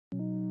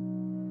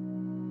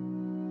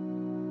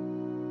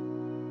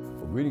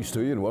Greetings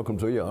to you and welcome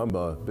to you. I'm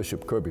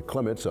Bishop Kirby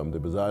Clements. I'm the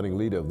presiding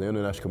leader of the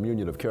International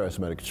Communion of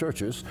Charismatic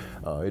Churches.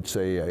 It's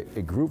a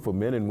group of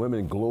men and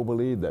women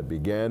globally that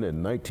began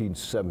in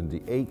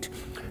 1978,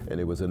 and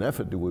it was an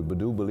effort that we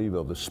do believe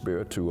of the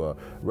Spirit to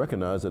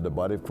recognize that the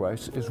body of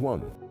Christ is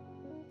one.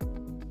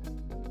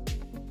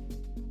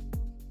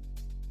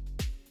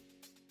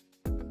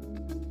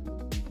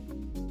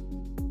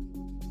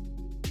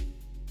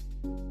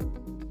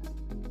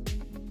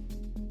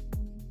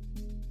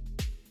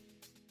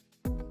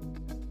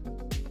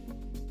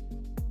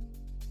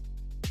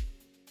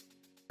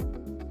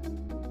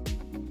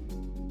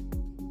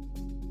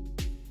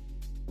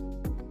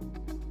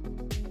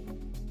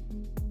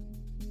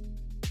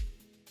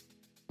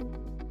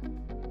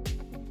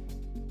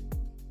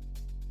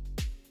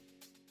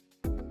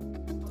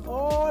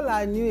 All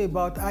I knew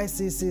about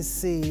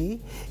ICCC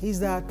is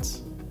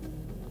that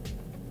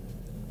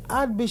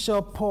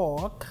Archbishop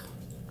Paulk,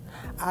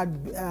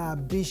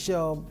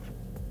 Bishop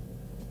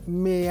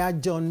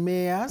John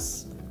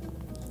Mayers,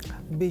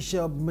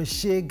 Bishop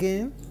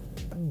Michigan,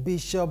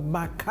 Bishop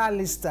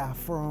McAlister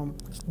from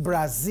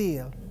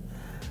Brazil,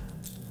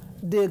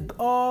 they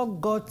all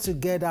got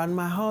together, and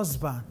my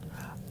husband,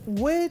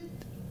 with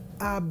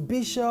a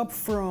bishop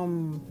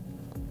from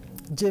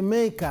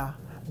Jamaica,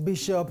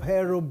 Bishop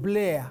Harold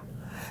Blair.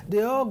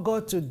 They all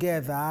got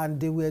together and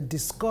they were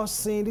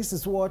discussing, this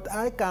is what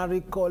I can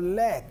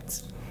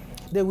recollect,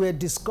 they were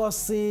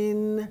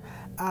discussing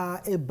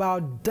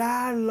about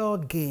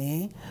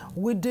dialoguing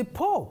with the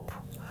Pope,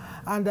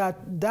 and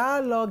that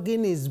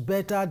dialoguing is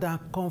better than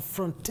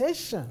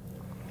confrontation.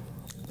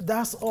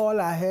 That's all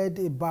I heard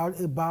about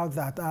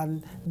that,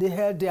 and they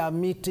held their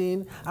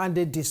meeting and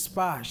they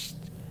dispersed.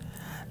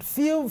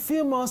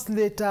 Few months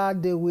later,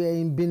 they were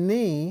in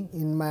Benin,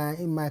 in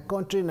my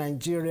country,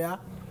 Nigeria,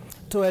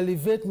 to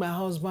elevate my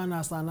husband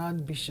as an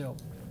archbishop.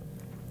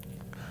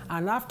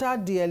 And after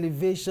the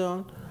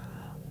elevation,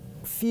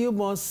 few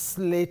months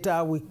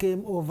later, we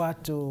came over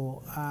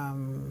to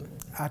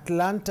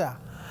Atlanta,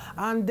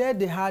 and there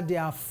they had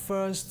their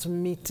first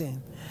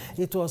meeting.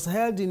 It was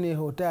held in a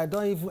hotel.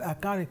 I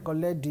can't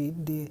recollect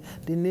the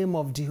name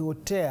of the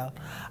hotel.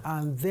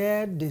 And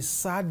there they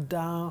sat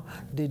down,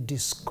 they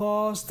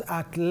discussed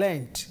at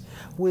length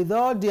with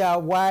all their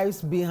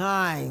wives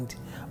behind.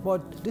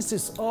 But this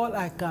is all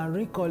I can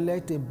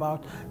recollect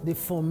about the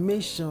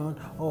formation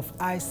of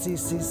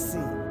ICCC.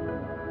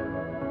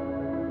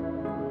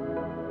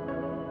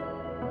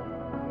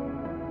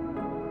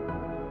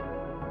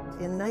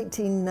 In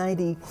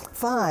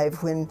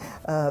 1995, when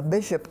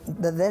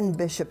the then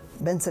Bishop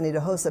Benson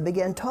Idahosa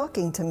began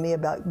talking to me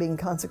about being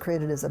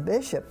consecrated as a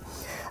bishop,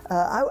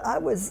 I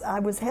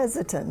was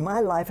hesitant. My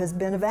life has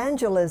been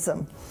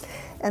evangelism,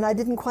 and I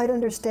didn't quite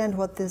understand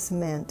what this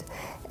meant.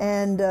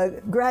 And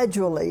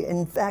gradually,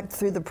 in fact,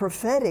 through the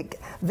prophetic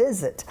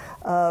visit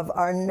of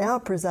our now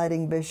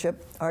presiding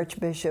bishop,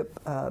 Archbishop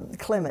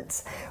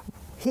Clements,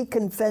 he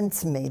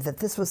convinced me that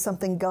this was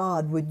something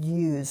God would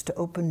use to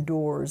open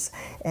doors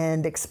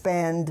and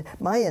expand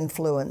my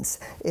influence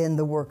in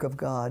the work of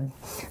God.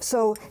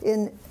 So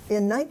in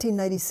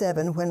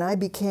 1997, when I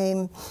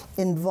became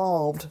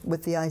involved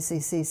with the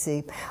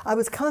ICCC, I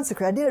was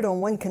consecrated. I did it on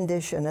one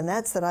condition, and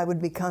that's that I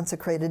would be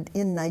consecrated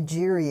in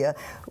Nigeria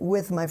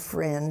with my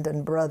friend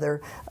and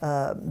brother,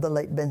 the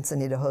late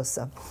Benson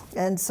Idahosa.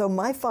 And so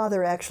my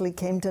father actually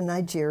came to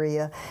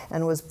Nigeria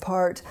and was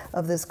part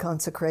of this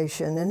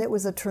consecration, and it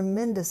was a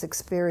tremendous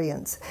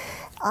experience.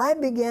 I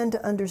began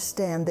to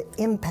understand the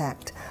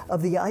impact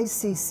of the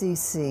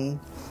ICCC,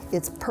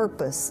 its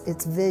purpose,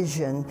 its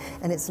vision,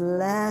 and its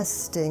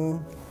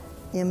lasting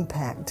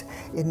impact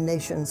in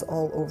nations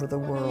all over the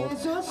world.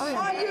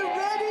 Are you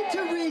ready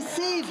to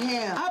receive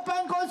him?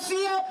 Apa engkau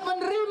siap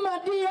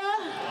menerima dia?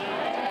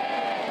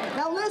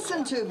 Now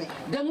listen to me.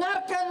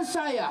 Dengarkan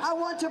saya. I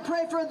want to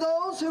pray for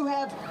those who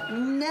have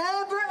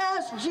never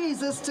asked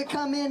Jesus to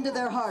come into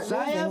their heart.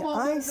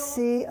 I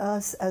see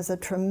us as a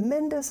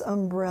tremendous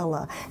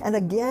umbrella and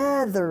a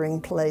gathering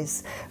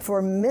place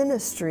for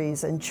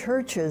ministries and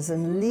churches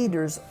and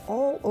leaders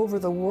all over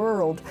the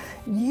world.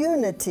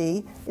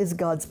 Unity is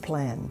God's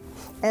plan.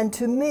 And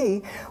to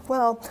me,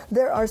 well,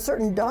 there are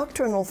certain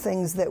doctrinal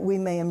things that we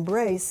may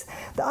embrace.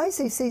 The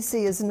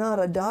ICCC is not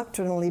a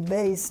doctrinally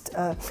based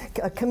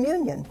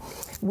communion.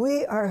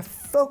 We are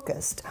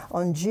focused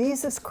on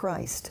Jesus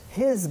Christ,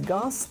 His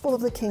gospel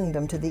of the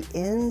kingdom to the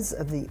ends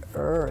of the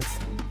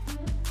earth.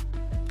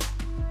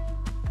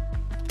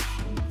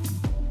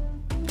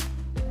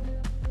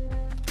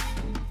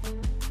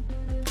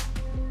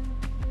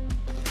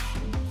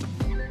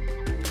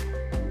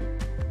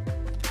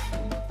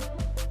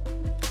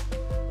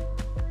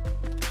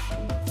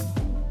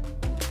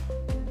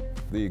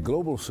 The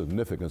global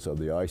significance of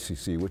the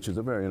ICC, which is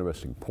a very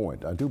interesting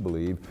point, I do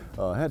believe,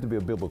 had to be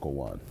a biblical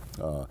one.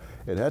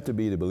 It had to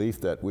be the belief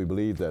that we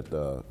believe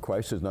that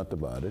Christ is not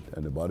divided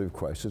and the body of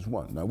Christ is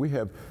one. Now, we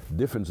have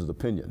differences of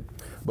opinion,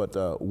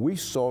 but we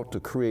sought to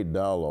create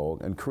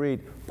dialogue and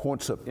create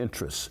points of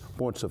interest,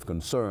 points of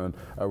concern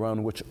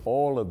around which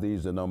all of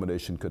these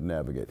denominations could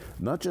navigate,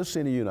 not just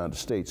in the United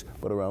States,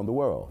 but around the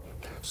world.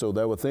 So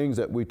there were things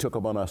that we took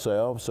upon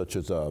ourselves, such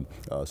as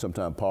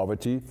sometimes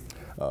poverty,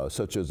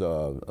 such as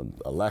a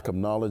lack of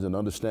knowledge and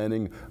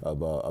understanding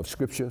of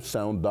Scripture,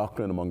 sound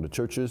doctrine among the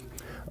churches,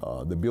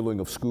 the building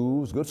of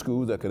schools, good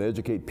schools that can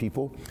educate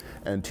people,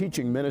 and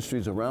teaching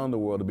ministries around the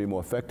world to be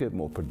more effective,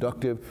 more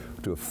productive,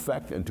 to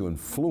affect and to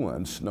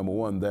influence, number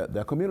one,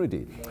 that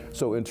community.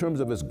 So in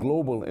terms of its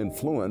global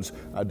influence,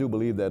 I do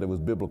believe that it was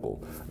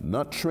biblical,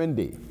 not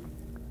trendy,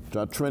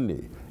 not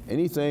trendy.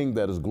 Anything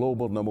that is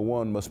global, number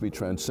one, must be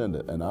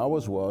transcendent. And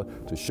ours was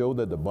to show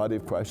that the body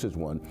of Christ is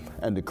one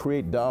and to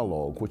create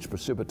dialogue, which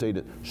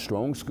precipitated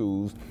strong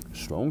schools,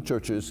 strong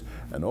churches,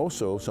 and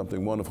also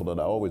something wonderful that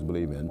I always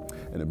believe in,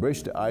 and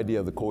embrace the idea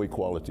of the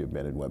co-equality of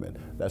men and women.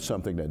 That's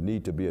something that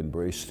needs to be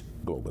embraced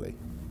globally.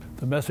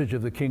 The message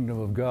of the kingdom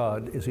of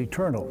God is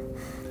eternal.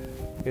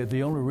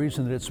 The only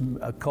reason that it's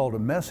called a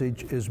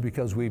message is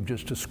because we've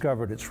just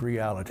discovered its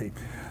reality.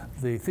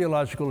 The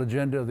theological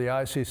agenda of the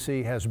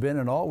ICC has been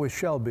and always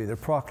shall be the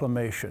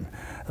proclamation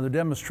and the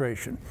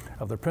demonstration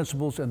of the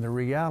principles and the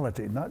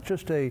reality, not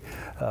just a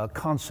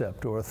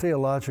concept or a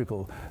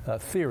theological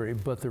theory,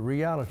 but the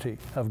reality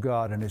of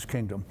God and His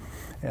kingdom.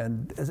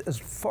 And as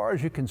far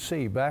as you can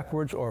see,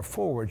 backwards or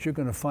forwards, you're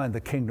going to find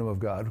the kingdom of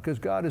God, because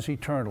God is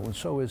eternal, and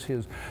so is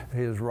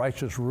His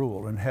righteous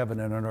rule in heaven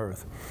and on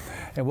earth.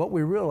 And what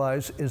we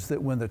realize is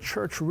that when the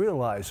church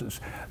realizes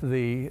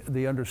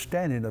the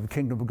understanding of the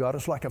kingdom of God,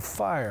 it's like a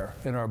fire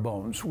in our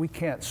bones. We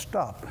can't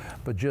stop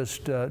but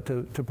just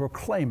to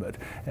proclaim it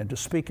and to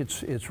speak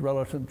its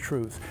relative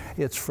truth.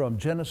 It's from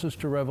Genesis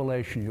to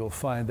Revelation, you'll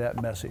find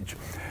that message.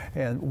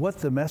 And what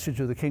the message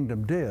of the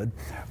kingdom did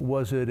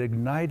was it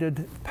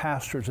ignited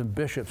pastors and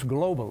bishops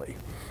globally.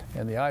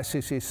 And the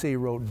ICCC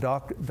wrote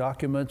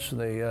documents,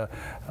 the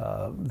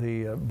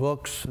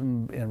books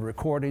and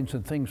recordings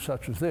and things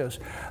such as this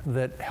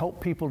that helped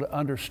people to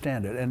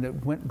understand it, and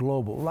it went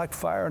global, like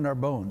fire in our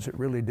bones, it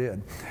really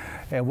did.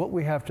 And what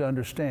we have to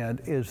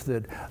understand is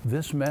that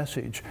this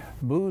message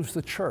moves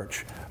the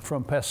church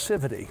from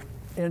passivity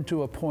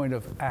into a point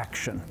of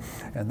action.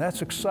 And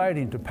that's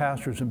exciting to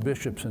pastors and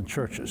bishops and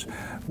churches.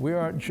 We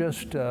aren't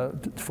just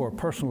for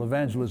personal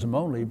evangelism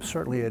only,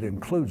 certainly it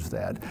includes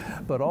that,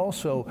 but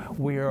also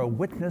we are a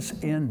witness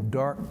in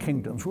dark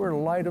kingdoms. We're the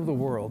light of the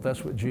world.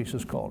 That's what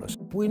Jesus called us.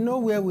 We know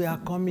where we are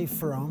coming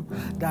from,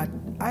 that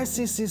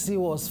ICCC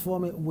was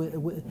formed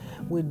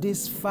with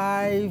these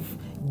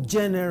 5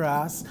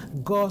 generals,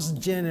 God's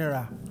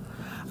general.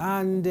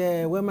 And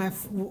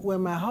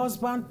when my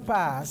husband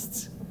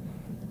passed,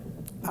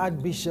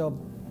 Archbishop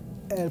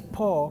Earl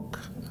Paulk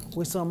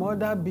with some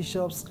other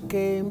bishops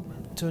came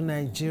to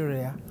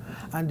Nigeria,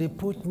 and they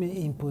put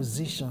me in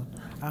position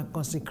and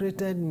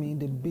consecrated me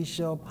the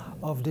bishop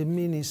of the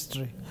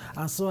ministry.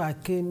 And so I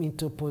came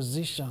into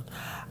position.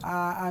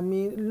 I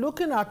mean,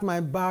 looking at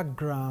my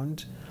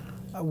background,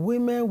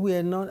 women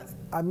were not,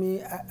 I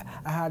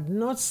had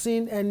not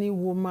seen any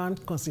woman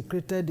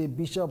consecrated a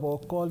bishop or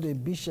called a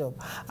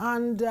bishop.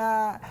 And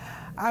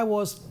I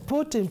was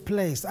put in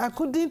place. I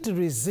couldn't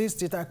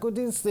resist it. I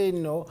couldn't say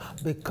no,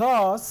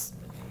 because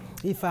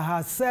if I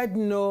had said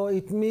no,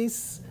 it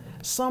means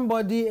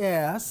somebody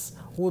else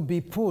would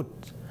be put.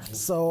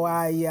 So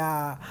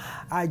I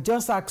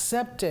just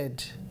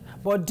accepted.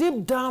 But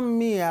deep down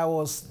me, I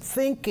was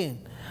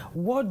thinking,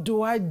 what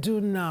do I do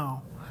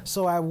now?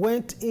 So I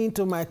went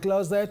into my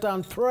closet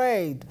and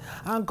prayed.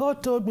 And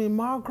God told me,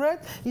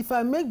 Margaret, if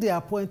I make the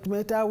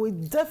appointment, I will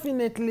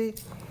definitely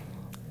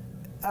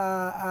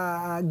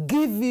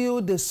give you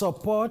the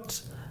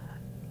support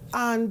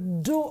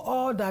and do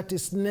all that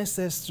is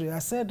necessary. I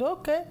said,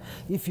 okay,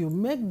 if you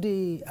make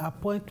the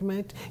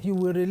appointment, you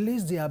will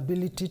release the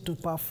ability to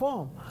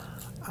perform.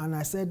 And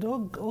I said,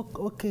 oh,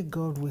 okay,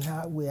 God,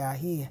 we are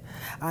here.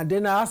 And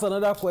then I asked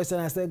another question.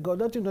 I said, God,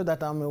 don't you know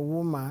that I'm a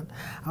woman?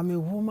 I'm a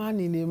woman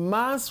in a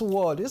man's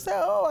world. He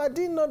said, oh, I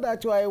didn't know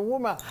that you are a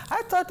woman.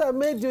 I thought I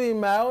made you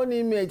in my own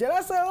image. And I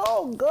said,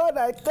 oh, God,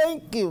 I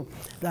thank you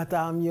that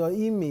I'm your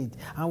image.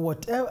 And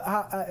whatever,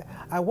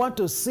 I want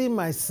to see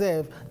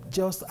myself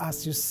just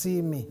as you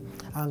see me.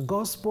 And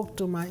God spoke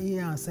to my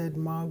ear and said,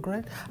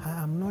 Margaret,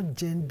 I am not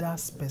gender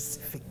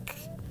specific.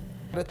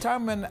 The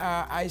time when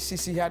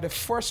ICC had the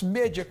first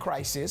major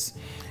crisis,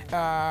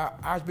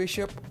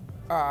 Archbishop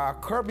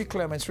Kirby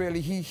Clements, really,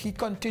 he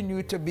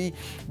continued to be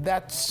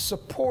that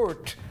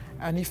support,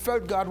 and he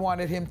felt God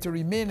wanted him to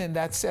remain in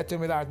that setting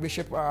with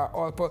Archbishop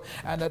Earl Paulk,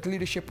 and that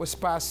leadership was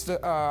passed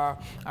to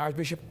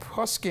Archbishop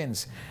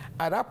Hoskins.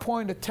 at that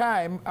point in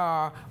time,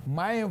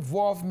 my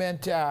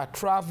involvement,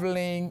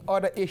 traveling,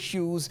 other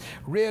issues,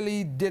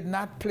 really did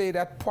not play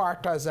that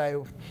part as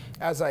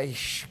I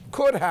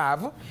could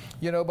have,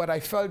 you know, but I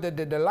felt that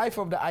the life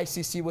of the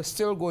ICC was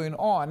still going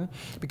on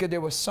because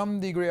there was some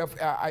degree of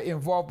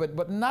involvement,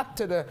 but not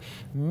to the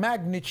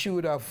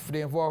magnitude of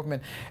the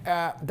involvement.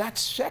 That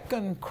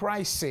second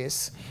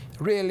crisis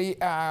really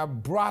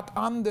brought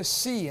on the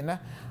scene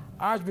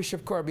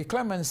Archbishop Kirby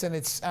Clements, and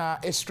it's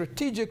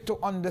strategic to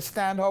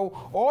understand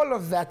how all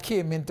of that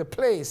came into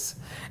place.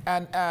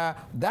 And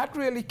that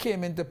really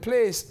came into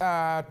place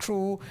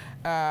through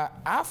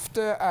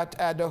after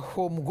at the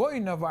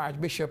homegoing of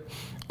Archbishop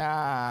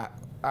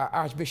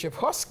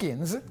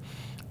Hoskins.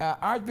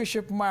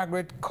 Archbishop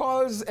Margaret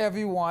calls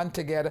everyone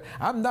together.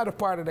 I'm not a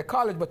part of the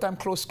college, but I'm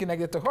close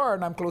connected to her,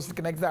 and I'm closely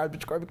connected to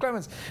Archbishop Kirby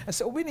Clements. And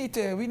so we need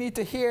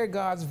to hear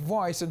God's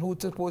voice and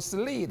who's supposed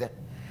to lead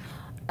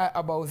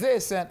about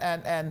this,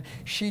 and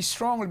she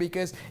strongly,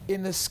 because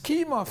in the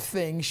scheme of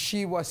things,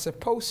 she was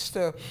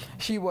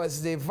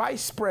the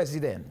vice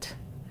president,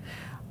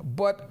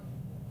 but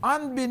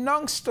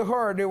unbeknownst to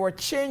her, there were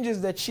changes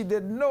that she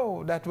didn't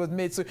know that was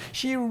made. So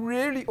she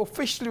really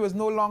officially was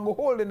no longer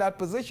holding that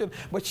position,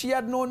 but she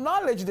had no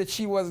knowledge that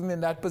she wasn't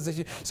in that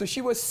position. So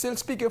she was still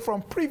speaking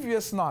from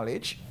previous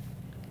knowledge.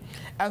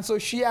 And so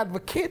she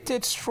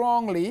advocated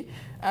strongly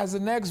as the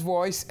next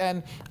voice,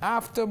 and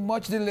after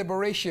much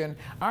deliberation,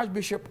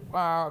 Archbishop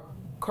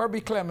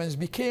Kirby Clements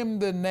became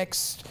the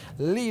next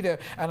leader,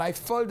 and I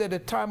felt that the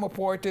time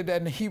appointed,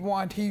 and he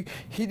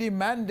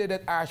demanded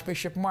that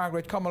Archbishop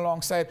Margaret come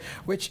alongside,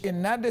 which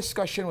in that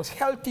discussion was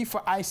healthy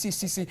for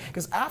ICCC,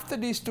 because after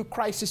these two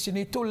crises, you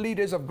need two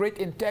leaders of great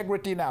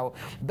integrity now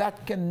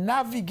that can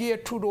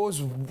navigate through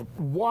those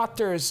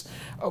waters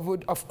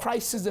of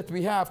crisis that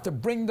we have to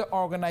bring the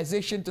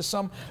organization to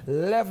some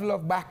level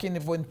of backing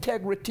of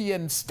integrity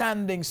and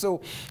standing.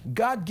 So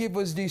God gave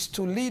us these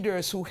two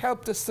leaders who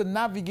helped us to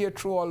navigate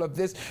through all of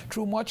this,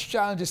 through much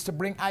challenges, to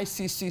bring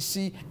ICCC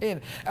in.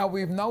 And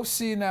we've now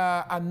seen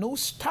a new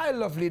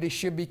style of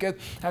leadership, because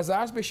as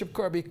Archbishop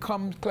Kirby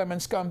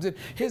Clements comes in,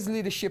 his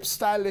leadership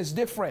style is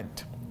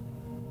different.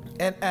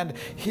 And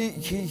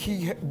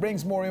he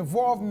brings more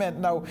involvement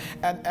now,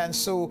 and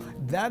so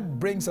that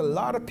brings a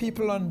lot of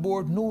people on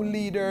board, new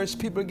leaders,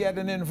 people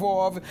getting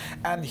involved,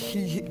 and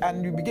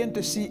you begin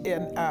to see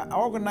an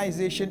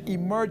organization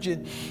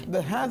emerging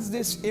that has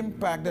this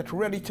impact that's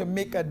ready to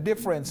make a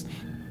difference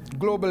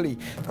globally.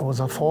 It was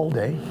a fall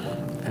day,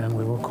 and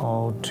we were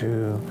called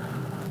to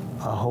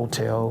a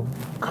hotel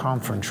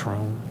conference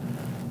room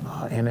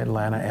in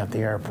Atlanta at the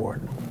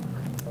airport,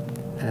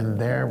 and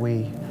there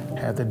we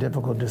had the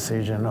difficult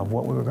decision of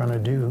what we were going to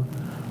do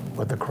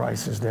with the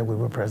crisis that we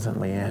were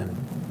presently in.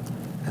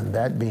 And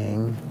that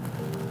being,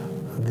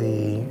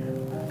 the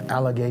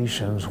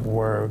allegations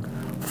were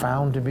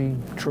found to be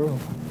true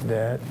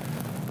that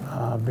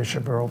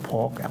Archbishop Earl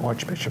Paulk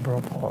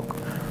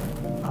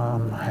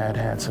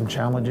had some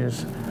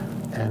challenges,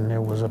 and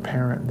it was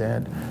apparent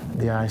that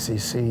the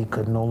ICC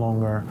could no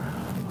longer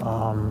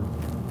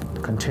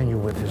continue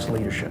with his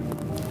leadership.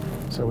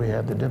 So we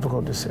had the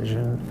difficult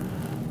decision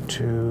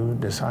to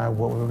decide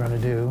what we were going to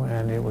do,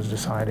 and it was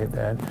decided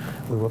that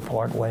we would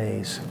part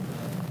ways.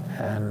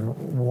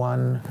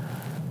 And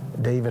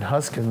David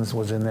Hoskins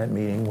was in that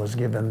meeting, was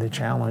given the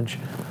challenge,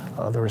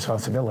 the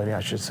responsibility, I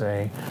should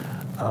say,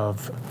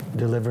 of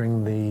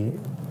delivering the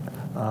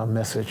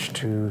message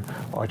to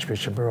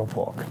Archbishop Earl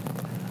Paulk.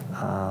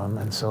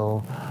 And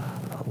so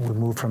we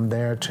moved from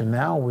there to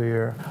now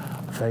we're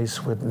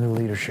faced with new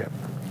leadership.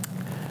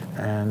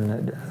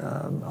 And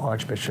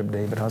Archbishop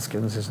David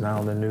Hoskins is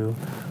now the new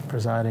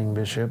presiding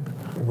bishop.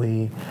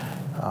 We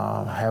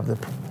have the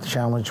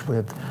challenge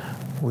with,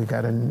 we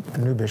got a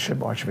new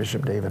bishop,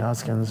 Archbishop David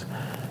Hoskins,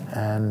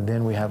 and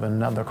then we have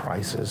another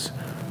crisis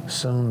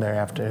soon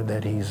thereafter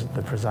that he's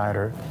the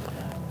presider.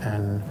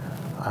 And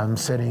I'm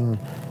sitting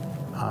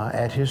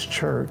at his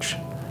church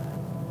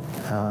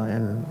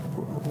in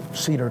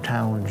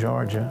Cedartown,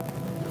 Georgia,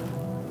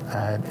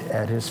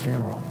 at his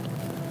funeral.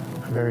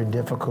 Very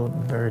difficult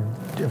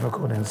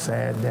and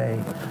sad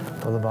day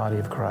for the body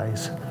of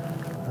Christ.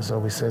 And so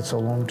we said so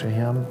long to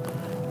him,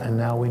 and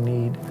now we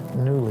need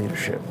new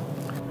leadership.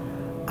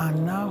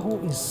 And now who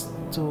is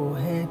to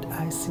head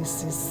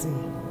ICCC?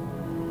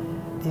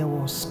 There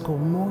was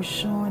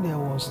commotion, there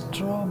was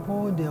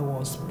trouble, there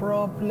was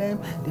problem,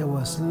 there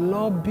was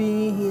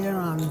lobbying here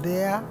and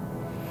there.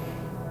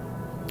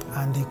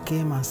 And they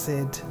came and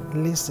said,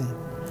 listen,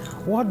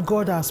 what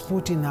God has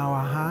put in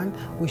our hand,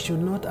 we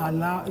should not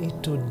allow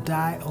it to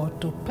die or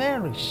to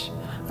perish.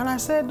 And I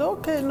said,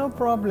 okay, no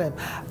problem.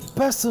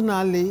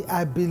 Personally,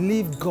 I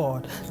believe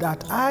God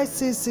that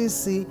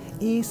ICCC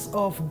is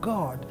of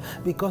God,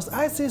 because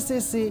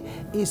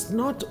ICCC is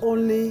not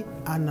only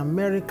an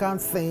American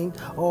thing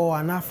or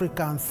an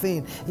African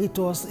thing. It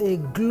was a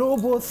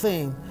global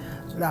thing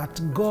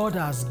that God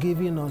has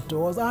given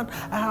unto us. And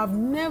I have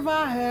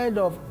never heard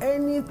of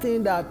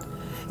anything that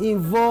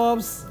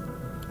involves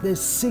the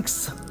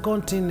 6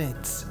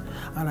 continents.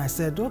 And I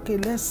said, okay,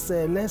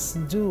 let's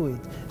do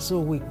it. So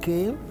we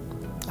came,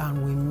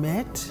 and we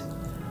met,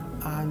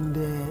 and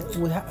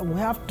we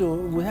have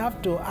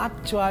to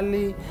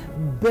actually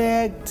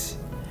beg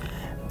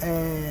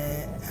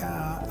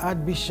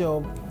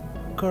Archbishop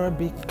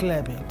Kirby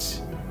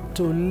Clements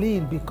to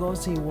lead,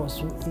 because he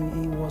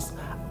was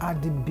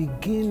at the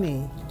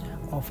beginning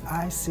of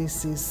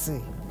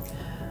ICCC,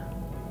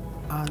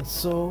 and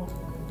so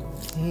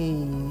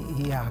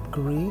he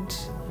agreed,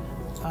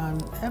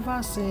 and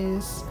ever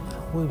since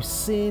we've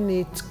seen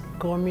it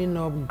coming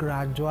up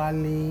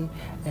gradually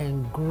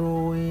and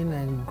growing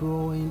and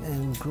growing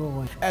and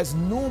growing. As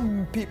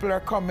new people are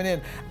coming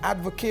in,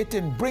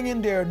 advocating,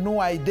 bringing their new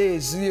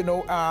ideas, you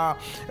know,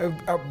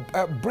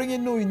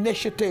 bringing new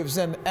initiatives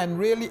and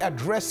really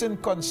addressing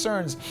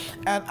concerns.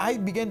 And I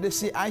begin to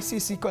see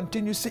ICC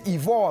continues to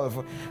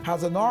evolve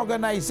as an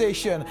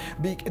organization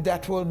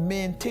that will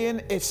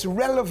maintain its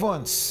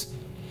relevance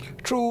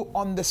through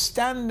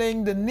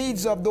understanding the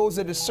needs of those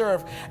that it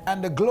serves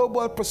and the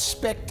global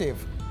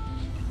perspective.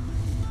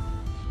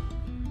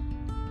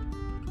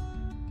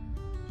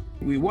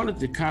 We wanted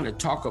to kind of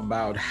talk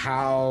about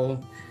how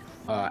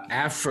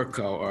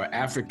Africa or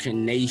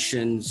African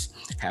nations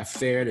have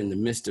fared in the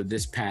midst of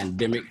this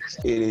pandemic.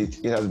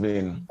 It has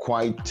been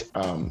quite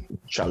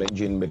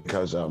challenging,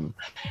 because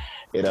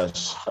it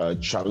has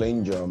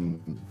challenged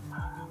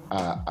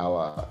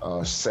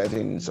our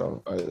settings,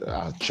 of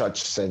our church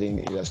setting.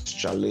 It has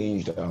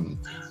challenged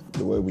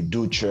the way we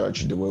do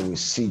church, the way we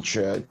see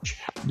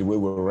church, the way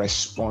we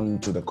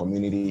respond to the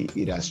community.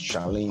 It has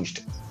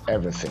challenged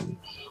everything.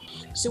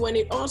 So when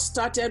it all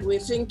started, we're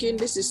thinking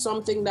this is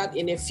something that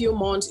in a few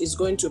months is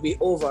going to be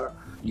over.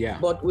 Yeah.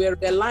 But we're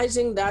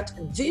realizing that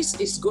this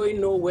is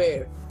going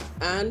nowhere.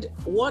 And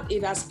what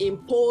it has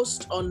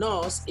imposed on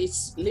us,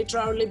 it's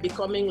literally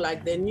becoming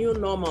like the new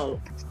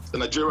normal.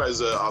 Nigeria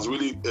is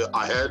really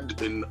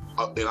ahead in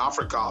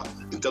Africa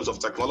in terms of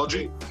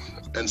technology.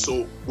 And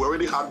so we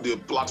already had the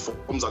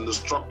platforms and the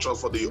structure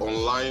for the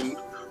online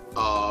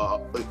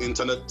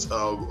internet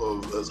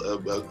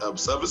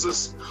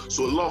services.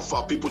 So a lot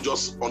of people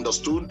just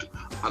understood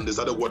and they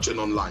started watching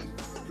online.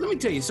 Let me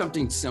tell you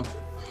something simple.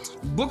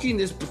 Booking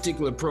this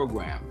particular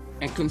program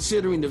and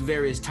considering the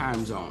various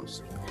time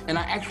zones, and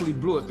I actually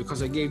blew it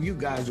because I gave you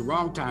guys the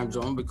wrong time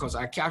zone, because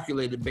I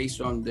calculated based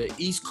on the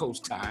East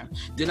Coast time.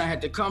 Then I had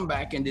to come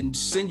back and then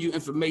send you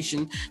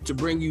information to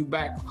bring you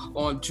back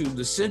onto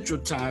the Central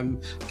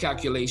Time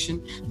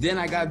calculation. Then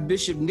I got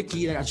Bishop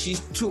Nikki,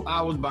 she's 2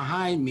 hours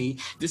behind me.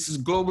 This is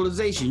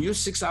globalization. You're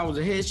 6 hours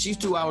ahead, she's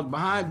 2 hours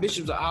behind,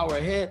 Bishop's an hour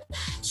ahead.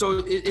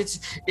 So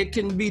it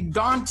can be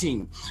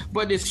daunting,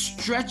 but it's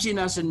stretching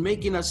us and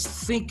making us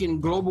think in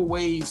global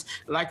ways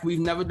like we've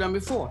never done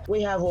before.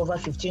 We have over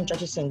 15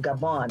 churches in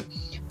Gabon.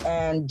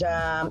 And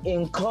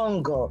in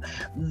Congo,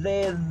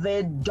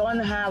 they don't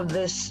have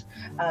this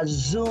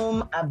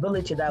Zoom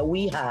ability that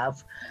we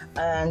have,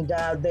 and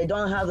they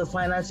don't have the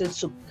finances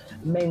to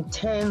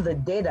maintain the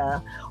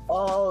data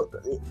all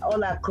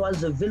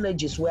across the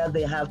villages where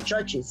they have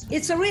churches.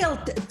 It's a real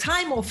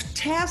time of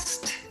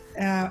test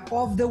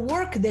of the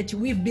work that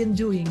we've been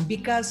doing,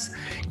 because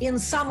in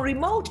some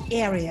remote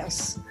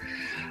areas,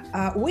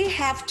 we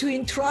have to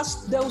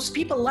entrust those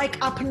people, like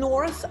up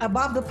north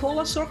above the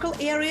polar circle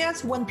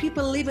areas, when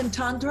people live in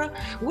tundra,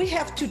 we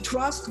have to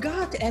trust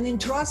God and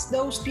entrust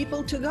those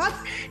people to God,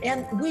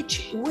 and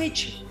which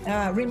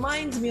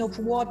reminds me of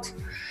what,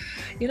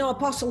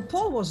 Apostle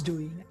Paul was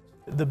doing.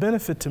 The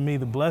benefit to me,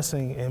 the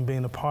blessing in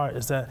being a part,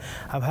 is that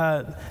I've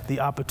had the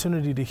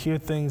opportunity to hear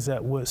things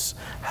that would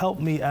help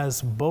me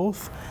as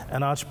both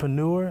an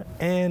entrepreneur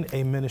and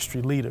a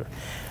ministry leader.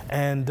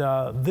 And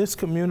this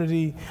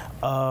community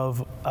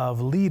of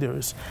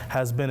leaders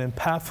has been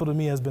impactful to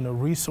me, has been a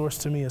resource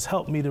to me, has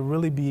helped me to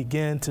really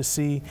begin to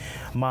see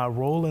my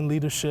role in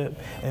leadership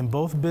in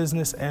both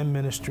business and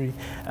ministry,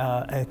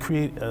 and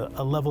create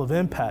a level of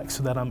impact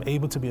so that I'm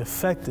able to be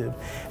effective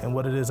in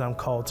what it is I'm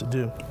called to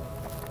do.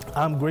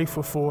 I'm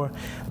grateful for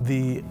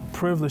the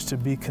privilege to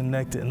be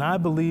connected, and I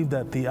believe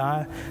that the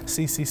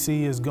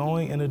ICCC is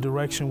going in a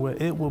direction where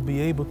it will be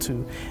able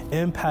to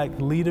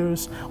impact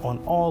leaders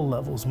on all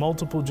levels,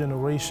 multiple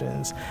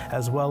generations,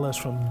 as well as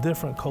from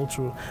different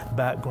cultural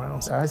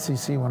backgrounds. The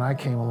ICCC, when I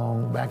came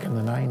along back in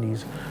the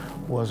 90s,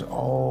 was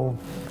all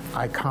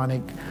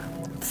iconic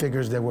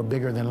figures that were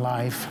bigger than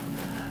life,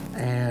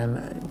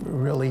 and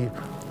really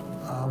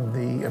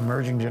the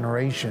emerging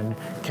generation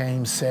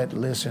came, sat,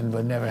 listened,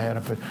 but never had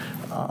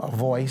a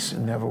voice,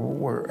 and never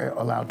were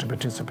allowed to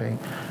participate.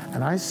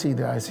 And I see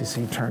the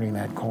ICC turning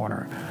that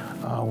corner,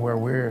 where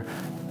we're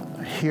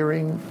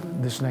hearing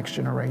this next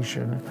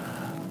generation,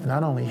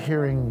 not only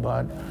hearing,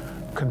 but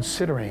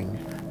considering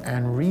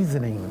and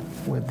reasoning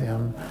with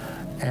them,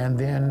 and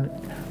then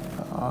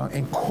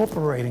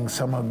incorporating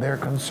some of their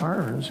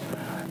concerns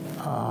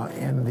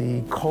in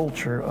the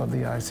culture of the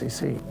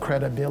ICC.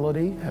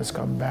 Credibility has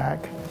come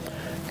back,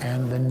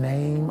 and the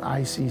name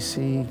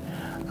ICC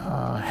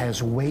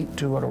has weight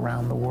to it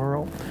around the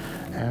world,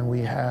 and we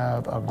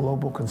have a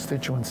global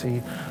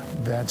constituency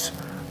that's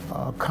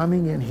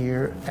coming in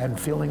here and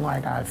feeling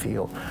like I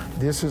feel,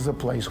 this is a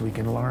place we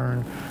can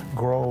learn,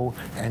 grow,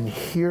 and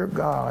hear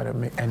God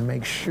and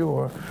make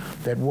sure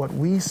that what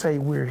we say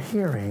we're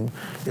hearing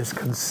is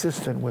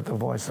consistent with the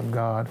voice of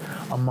God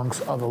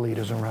amongst other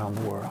leaders around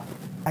the world.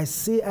 I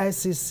see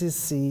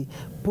ICCC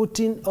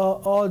putting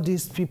all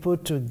these people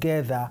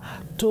together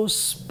to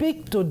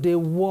speak to the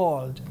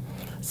world,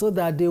 so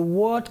that the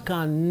world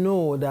can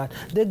know that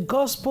the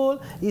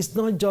gospel is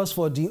not just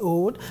for the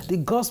old, the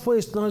gospel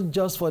is not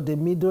just for the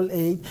middle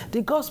age,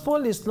 the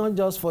gospel is not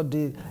just for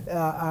the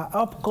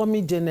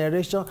upcoming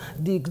generation.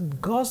 The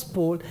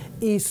gospel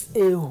is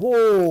a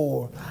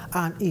whole,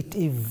 and it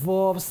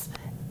involves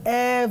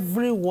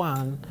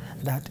everyone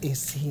that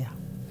is here.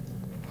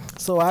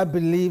 So I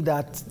believe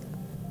that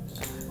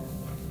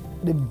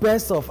the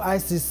best of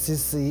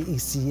ICCC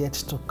is yet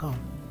to come.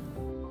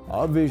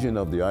 Our vision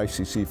of the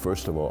ICC,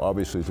 first of all,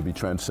 obviously is to be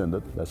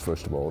transcendent. That's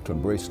first of all, to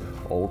embrace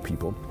all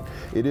people.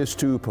 It is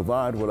to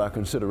provide what I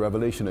consider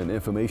revelation and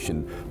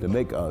information to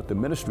make the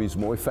ministries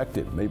more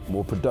effective,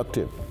 more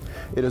productive.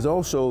 It is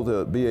also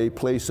to be a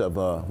place of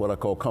what I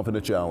call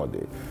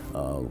confidentiality,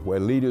 where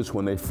leaders,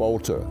 when they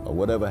falter or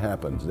whatever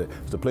happens,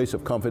 it's a place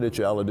of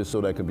confidentiality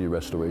so there can be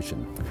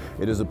restoration.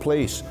 It is a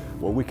place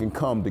where we can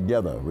come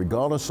together,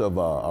 regardless of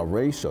our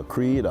race, our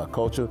creed, our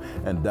culture,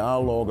 and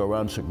dialogue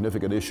around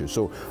significant issues.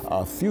 So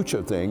our future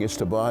thing is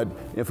to provide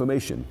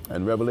information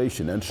and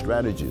revelation and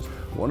strategies.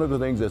 One of the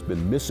things that's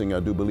been missing, I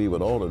do believe,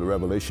 with all of the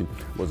revelation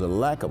was a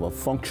lack of a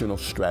functional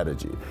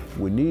strategy.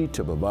 We need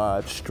to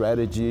provide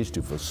strategies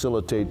to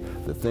facilitate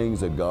the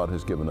things that God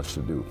has given us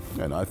to do.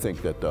 And I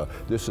think that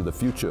this is the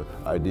future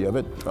idea of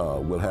it.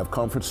 We'll have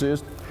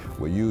conferences.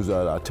 We'll use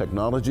our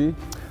technology.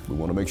 We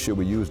want to make sure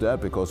we use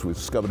that because we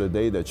discovered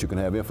today that you can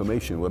have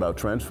information without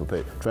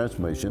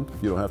transformation.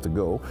 You don't have to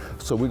go.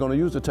 So we're going to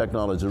use the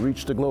technology to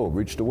reach the globe,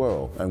 reach the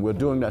world. And we're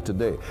doing that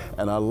today.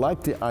 And I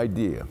like the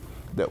idea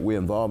that we're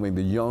involving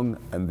the young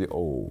and the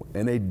old.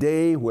 In a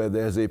day where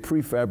there's a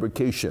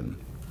prefabrication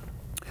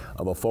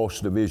of a false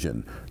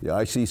division, the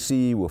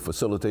ICC will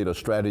facilitate a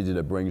strategy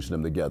that brings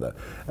them together.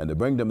 And to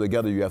bring them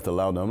together, you have to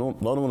allow them,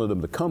 not only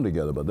them to come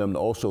together, but them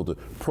also to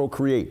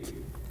procreate.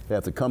 They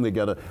have to come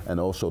together and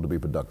also to be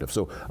productive.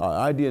 So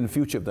our idea in the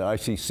future of the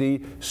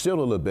ICC, still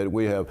a little bit,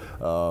 we have,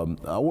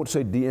 I won't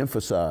say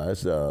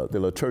de-emphasize the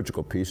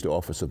liturgical piece, the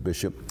office of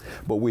bishop,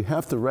 but we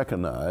have to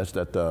recognize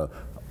that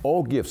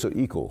all gifts are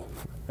equal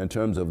in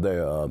terms of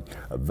their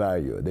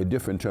value. They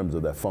differ in terms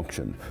of their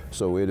function.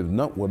 So it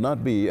will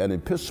not be an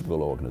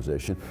episcopal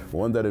organization,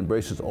 one that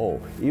embraces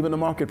all, even the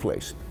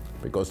marketplace,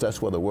 because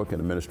that's where the work in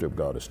the ministry of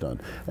God is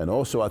done. And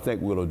also I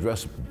think we'll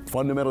address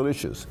fundamental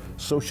issues,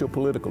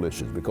 socio-political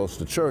issues, because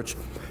the church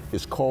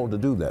is called to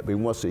do that. We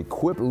want to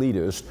equip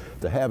leaders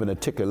to have an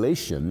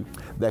articulation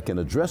that can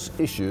address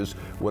issues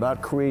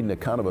without creating the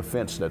kind of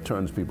offense that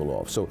turns people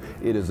off. So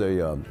it is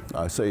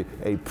I say,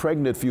 a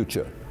pregnant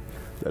future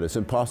that it's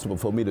impossible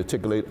for me to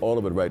articulate all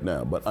of it right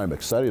now, but I'm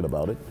excited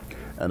about it.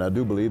 And I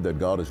do believe that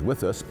God is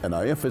with us, and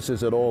our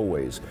emphasis at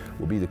always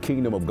will be the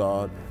kingdom of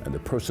God and the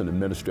person and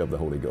ministry of the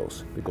Holy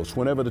Ghost. Because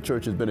whenever the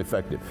church has been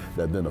effective,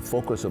 there's been a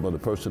focus upon the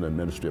person and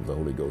ministry of the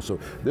Holy Ghost. So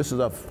this is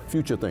our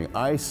future thing.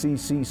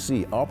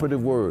 ICCC,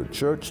 operative word,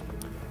 church,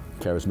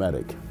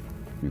 charismatic.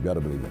 You've got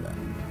to believe in that.